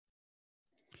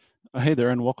Hey there,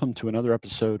 and welcome to another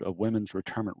episode of Women's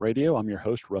Retirement Radio. I'm your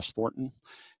host, Russ Thornton.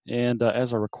 And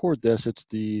as I record this, it's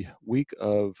the week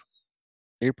of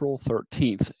April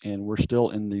 13th, and we're still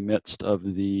in the midst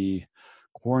of the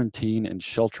quarantine and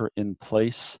shelter in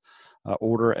place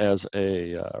order as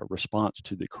a response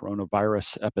to the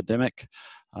coronavirus epidemic.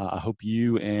 I hope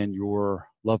you and your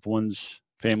loved ones,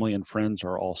 family, and friends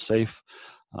are all safe.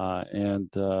 I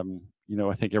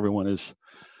think everyone is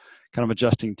kind of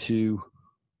adjusting to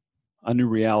a new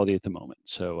reality at the moment.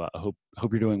 So I hope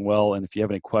you're doing well. And if you have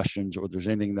any questions or there's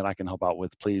anything that I can help out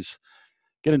with, please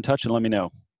get in touch and let me know.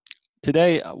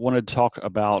 Today, I wanted to talk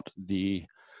about the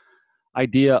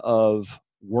idea of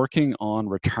working on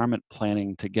retirement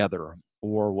planning together,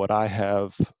 or what I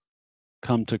have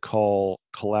come to call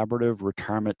collaborative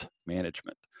retirement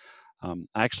management. I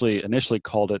actually initially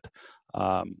called it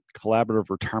collaborative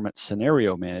retirement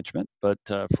scenario management, but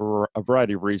for a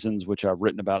variety of reasons, which I've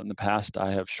written about in the past,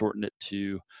 I have shortened it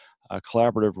to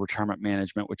collaborative retirement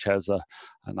management, which has a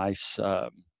nice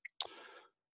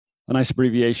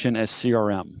abbreviation as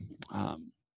CRM.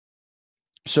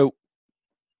 So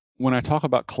when I talk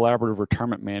about collaborative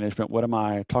retirement management, what am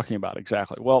I talking about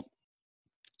exactly? Well,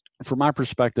 from my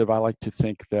perspective, I like to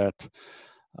think that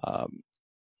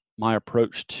my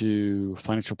approach to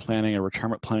financial planning and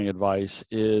retirement planning advice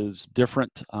is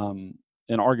different and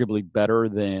arguably better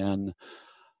than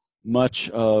much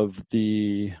of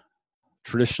the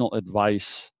traditional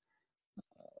advice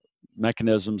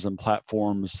mechanisms and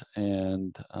platforms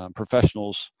and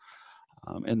professionals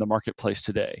in the marketplace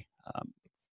today.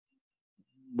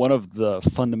 One of the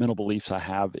fundamental beliefs I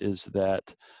have is that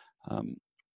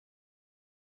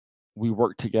we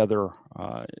work together.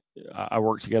 I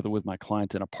work together with my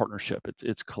client in a partnership.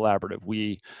 It's collaborative.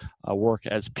 We work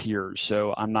as peers.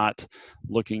 So I'm not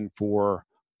looking for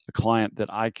a client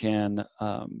that I can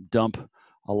dump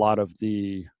a lot of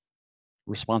the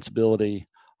responsibility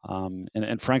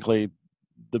and frankly,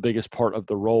 the biggest part of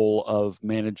the role of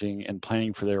managing and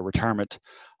planning for their retirement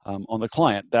on the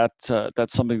client. That's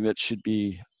something that should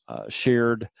be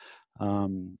shared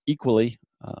equally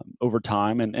over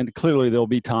time. And clearly there'll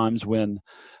be times when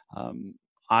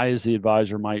I, as the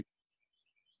advisor, might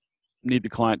need the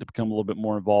client to become a little bit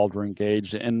more involved or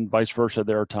engaged, and vice versa.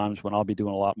 There are times when I'll be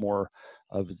doing a lot more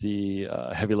of the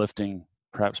heavy lifting,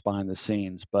 perhaps behind the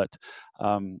scenes. But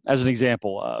as an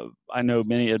example, I know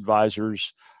many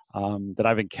advisors that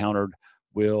I've encountered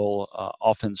will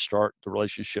often start the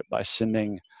relationship by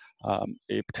sending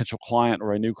a potential client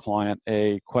or a new client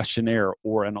a questionnaire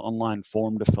or an online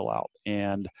form to fill out,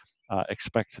 and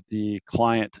expect the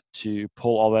client to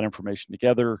pull all that information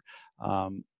together,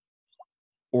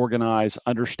 organize,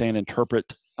 understand,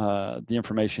 interpret the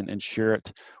information, and share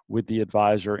it with the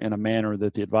advisor in a manner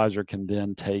that the advisor can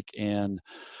then take and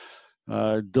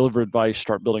deliver advice,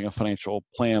 start building a financial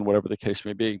plan, whatever the case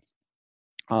may be.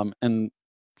 And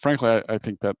frankly, I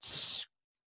think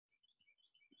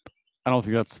I don't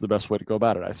think that's the best way to go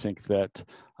about it. I think that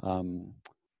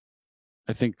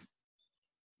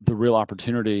the real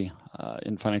opportunity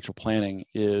in financial planning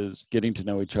is getting to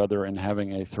know each other and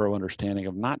having a thorough understanding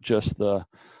of not just the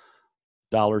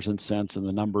dollars and cents and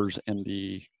the numbers and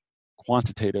the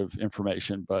quantitative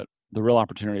information, but the real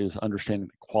opportunity is understanding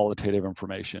the qualitative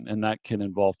information. And that can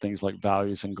involve things like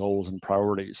values and goals and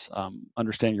priorities,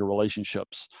 understand your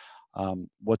relationships,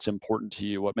 what's important to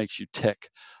you, what makes you tick,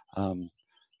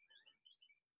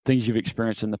 things you've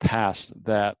experienced in the past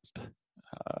that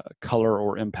color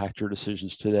or impact your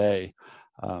decisions today,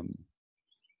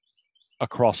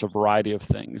 across a variety of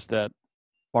things that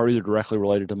are either directly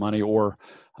related to money or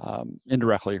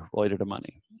indirectly related to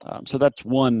money. So that's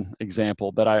one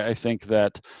example, but I think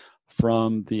that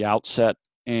from the outset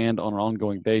and on an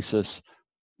ongoing basis,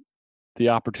 the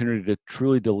opportunity to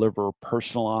truly deliver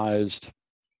personalized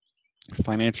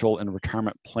financial and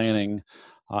retirement planning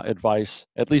advice,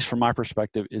 at least from my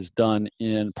perspective, is done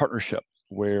in partnership,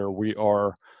 where we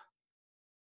are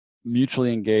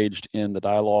mutually engaged in the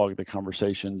dialogue, the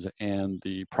conversations, and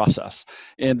the process.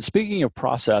 And speaking of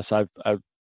process, I've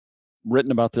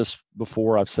written about this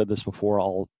before. I've said this before.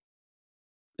 I'll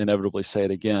inevitably say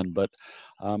it again. But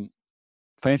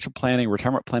financial planning,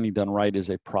 retirement planning done right, is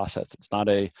a process. It's not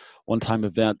a one-time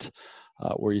event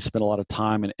where you spend a lot of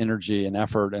time and energy and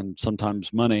effort and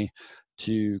sometimes money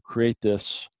to create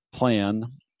this plan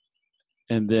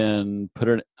and then put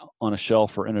it on a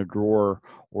shelf or in a drawer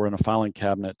or in a filing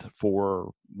cabinet for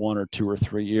 1 or 2 or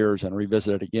 3 years and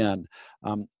revisit it again.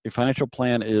 A financial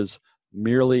plan is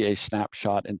merely a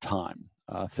snapshot in time.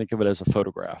 Think of it as a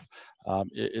photograph.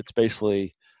 It's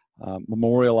basically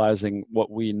memorializing what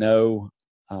we know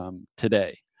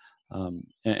today,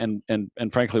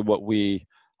 and frankly, what we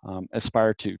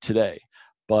aspire to today.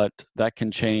 But that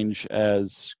can change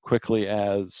as quickly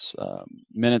as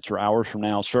minutes or hours from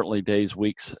now, certainly days,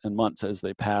 weeks, and months as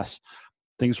they pass.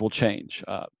 Things will change.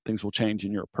 Things will change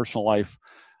in your personal life,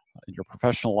 in your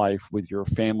professional life, with your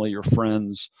family, your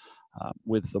friends,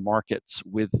 with the markets,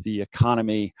 with the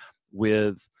economy,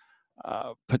 with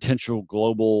potential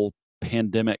global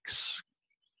pandemics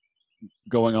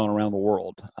going on around the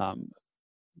world,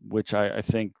 which I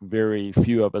think very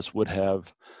few of us would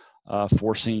have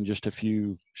foreseen just a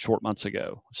few short months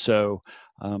ago. So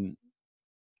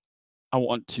I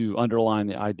want to underline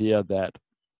the idea that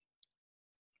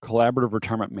collaborative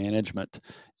retirement management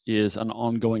is an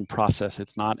ongoing process.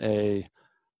 It's not a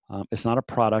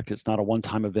product. It's not a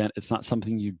one-time event. It's not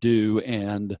something you do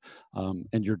and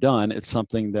you're done. It's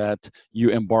something that you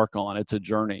embark on. It's a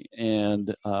journey.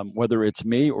 And whether it's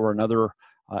me or another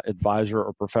advisor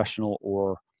or professional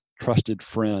or trusted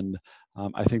friend,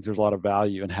 I think there's a lot of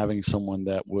value in having someone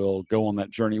that will go on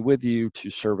that journey with you to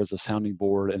serve as a sounding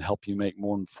board and help you make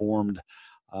more informed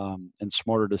and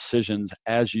smarter decisions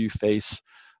as you face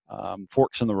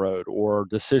forks in the road or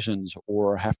decisions,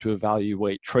 or have to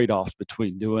evaluate trade-offs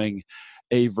between doing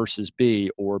A versus B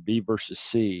or B versus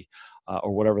C,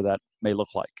 or whatever that may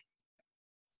look like.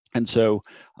 And so,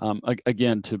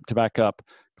 again, to back up,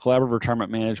 collaborative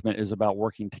retirement management is about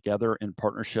working together in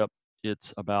partnership.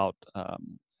 It's about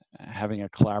having a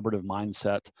collaborative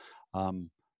mindset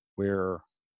where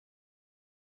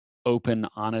open,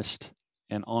 honest,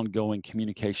 and ongoing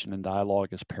communication and dialogue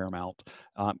is paramount.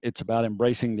 It's about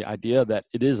embracing the idea that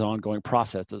it is an ongoing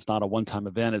process. It's not a one-time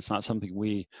event. It's not something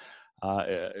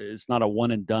it's not a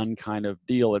one and done kind of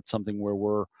deal. It's something where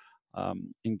we're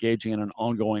engaging in an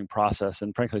ongoing process,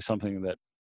 and frankly, something that,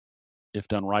 if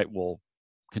done right, will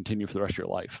continue for the rest of your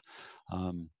life.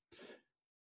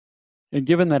 And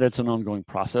given that it's an ongoing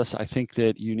process, I think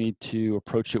that you need to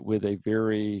approach it with a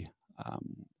very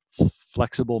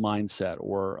flexible mindset,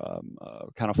 or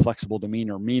kind of flexible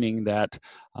demeanor, meaning that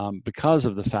because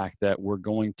of the fact that we're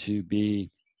going to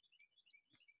be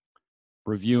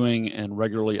reviewing and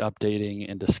regularly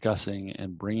updating and discussing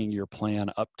and bringing your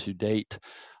plan up to date,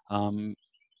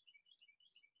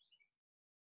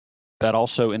 that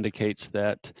also indicates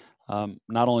that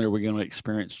not only are we going to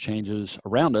experience changes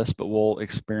around us, but we'll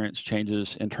experience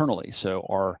changes internally. So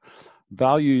our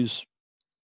values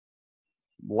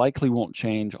likely won't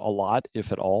change a lot,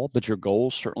 if at all, but your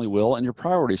goals certainly will, and your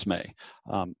priorities may.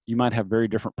 You might have very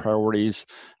different priorities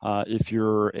if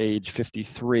you're age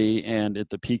 53 and at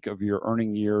the peak of your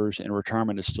earning years and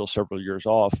retirement is still several years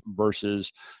off,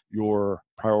 versus your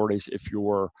priorities if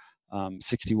you're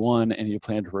 61 and you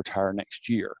plan to retire next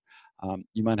year.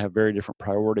 You might have very different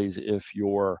priorities if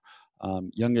your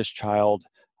youngest child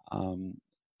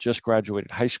just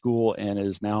graduated high school and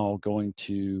is now going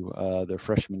to their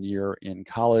freshman year in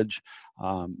college,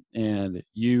 and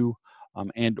you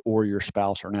and or your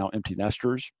spouse are now empty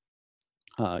nesters.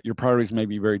 Your priorities may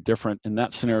be very different in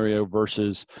that scenario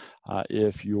versus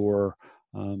if your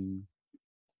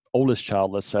oldest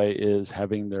child, let's say, is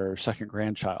having their second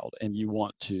grandchild, and you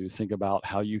want to think about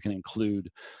how you can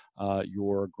include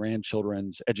your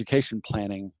grandchildren's education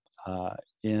planning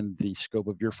in the scope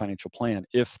of your financial plan,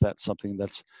 if that's something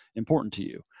that's important to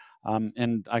you.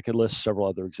 And I could list several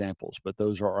other examples, but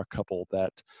those are a couple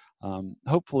that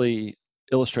hopefully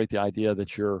illustrate the idea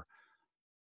that your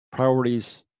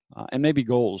priorities and maybe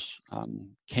goals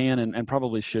can and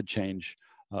probably should change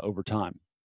over time.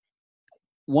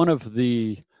 One of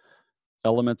the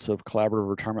elements of collaborative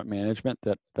retirement management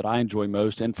that I enjoy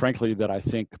most, and frankly that I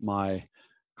think my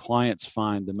clients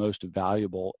find the most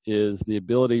valuable, is the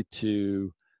ability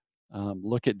to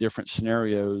look at different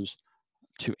scenarios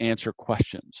to answer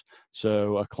questions.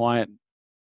 So a client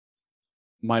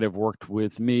might have worked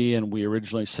with me and we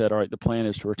originally said, all right, the plan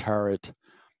is to retire at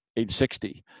age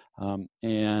 60.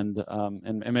 And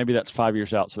maybe that's 5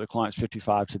 years out. So the client's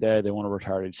 55 today, they want to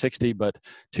retire at age 60, but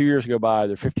 2 years go by,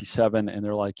 they're 57 and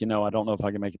they're like, I don't know if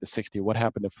I can make it to 60. What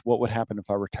would happen if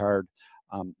I retired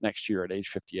next year at age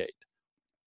 58?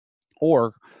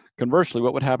 Or conversely,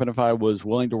 what would happen if I was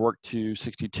willing to work to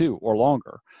 62 or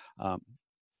longer?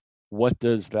 What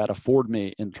does that afford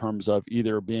me in terms of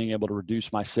either being able to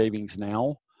reduce my savings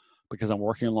now because I'm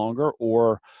working longer,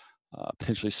 or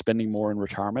potentially spending more in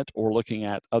retirement, or looking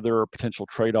at other potential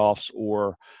trade-offs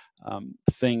or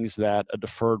things that a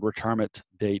deferred retirement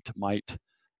date might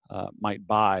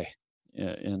buy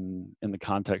in the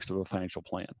context of a financial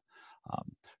plan.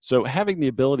 So having the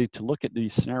ability to look at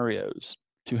these scenarios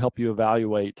to help you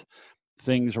evaluate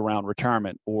things around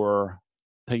retirement, or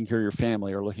taking care of your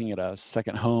family, or looking at a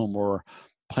second home, or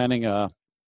planning a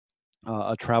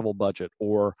travel budget,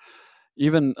 or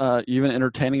even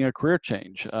entertaining a career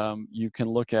change. You can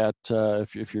look at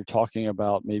if you're talking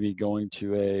about maybe going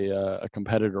to a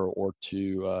competitor or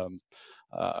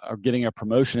or getting a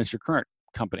promotion at your current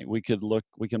company. We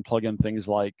can plug in things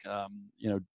like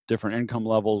different income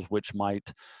levels, which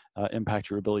might impact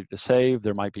your ability to save.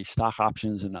 There might be stock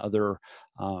options and other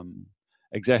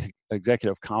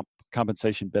executive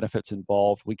compensation benefits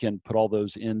involved. We can put all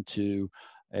those into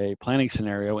a planning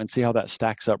scenario and see how that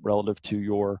stacks up relative to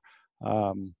your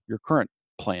current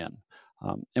plan.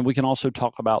 And we can also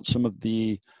talk about some of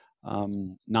the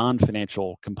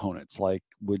non-financial components, like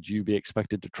would you be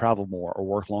expected to travel more or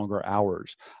work longer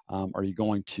hours? Are you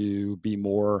going to be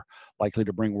more likely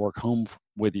to bring work home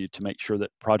with you to make sure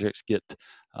that projects get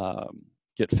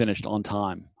finished on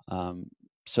time?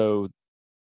 So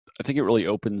I think it really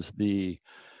opens the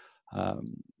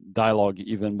dialogue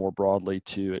even more broadly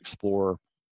to explore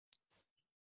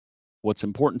what's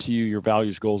important to you, your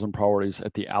values, goals, and priorities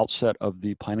at the outset of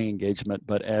the planning engagement.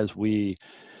 But as we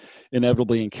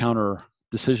inevitably encounter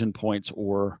decision points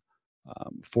or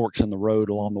forks in the road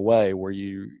along the way, where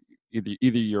you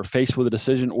either you're faced with a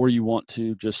decision or you want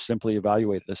to just simply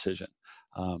evaluate the decision.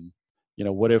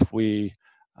 What if we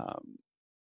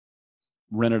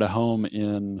rented a home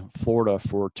in Florida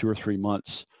for 2 or 3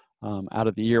 months out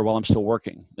of the year while I'm still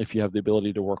working, if you have the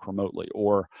ability to work remotely,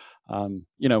 or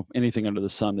anything under the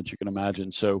sun that you can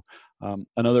imagine. So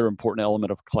another important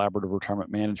element of collaborative retirement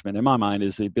management in my mind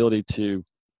is the ability to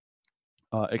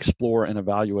explore and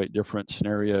evaluate different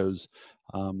scenarios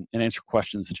and answer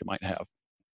questions that you might have.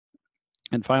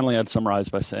 And finally, I'd summarize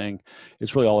by saying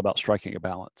it's really all about striking a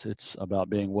balance. It's about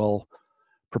being well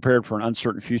prepared for an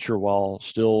uncertain future while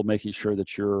still making sure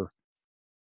that you're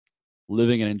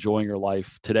living and enjoying your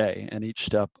life today and each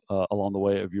step along the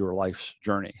way of your life's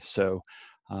journey. So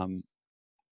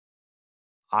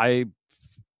I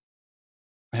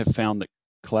have found that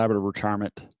collaborative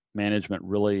retirement management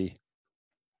really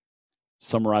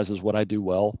summarizes what I do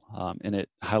well, and it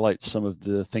highlights some of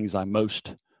the things I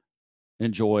most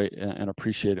enjoy and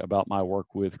appreciate about my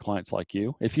work with clients like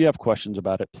you. If you have questions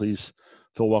about it, please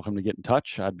feel welcome to get in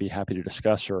touch. I'd be happy to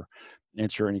discuss or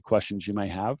answer any questions you may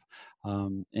have.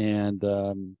 And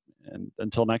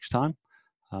until next time,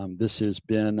 this has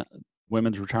been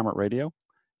Women's Retirement Radio,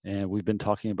 and we've been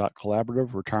talking about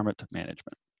collaborative retirement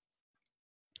management.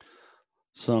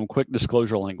 Some quick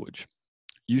disclosure language.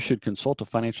 You should consult a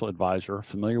financial advisor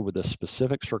familiar with the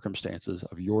specific circumstances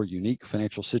of your unique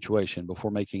financial situation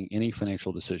before making any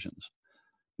financial decisions.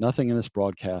 Nothing in this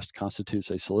broadcast constitutes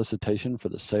a solicitation for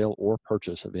the sale or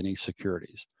purchase of any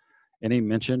securities. Any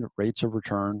mentioned rates of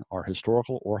return are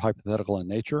historical or hypothetical in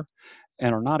nature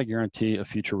and are not a guarantee of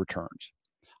future returns.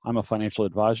 I'm a financial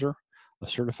advisor, a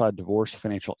certified divorce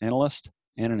financial analyst,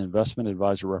 and an investment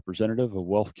advisor representative of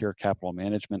WealthCare Capital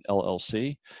Management,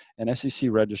 LLC, an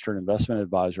SEC-registered investment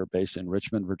advisor based in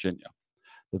Richmond, Virginia.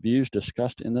 The views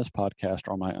discussed in this podcast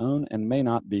are my own and may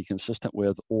not be consistent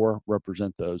with or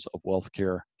represent those of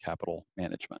WealthCare Capital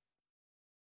Management.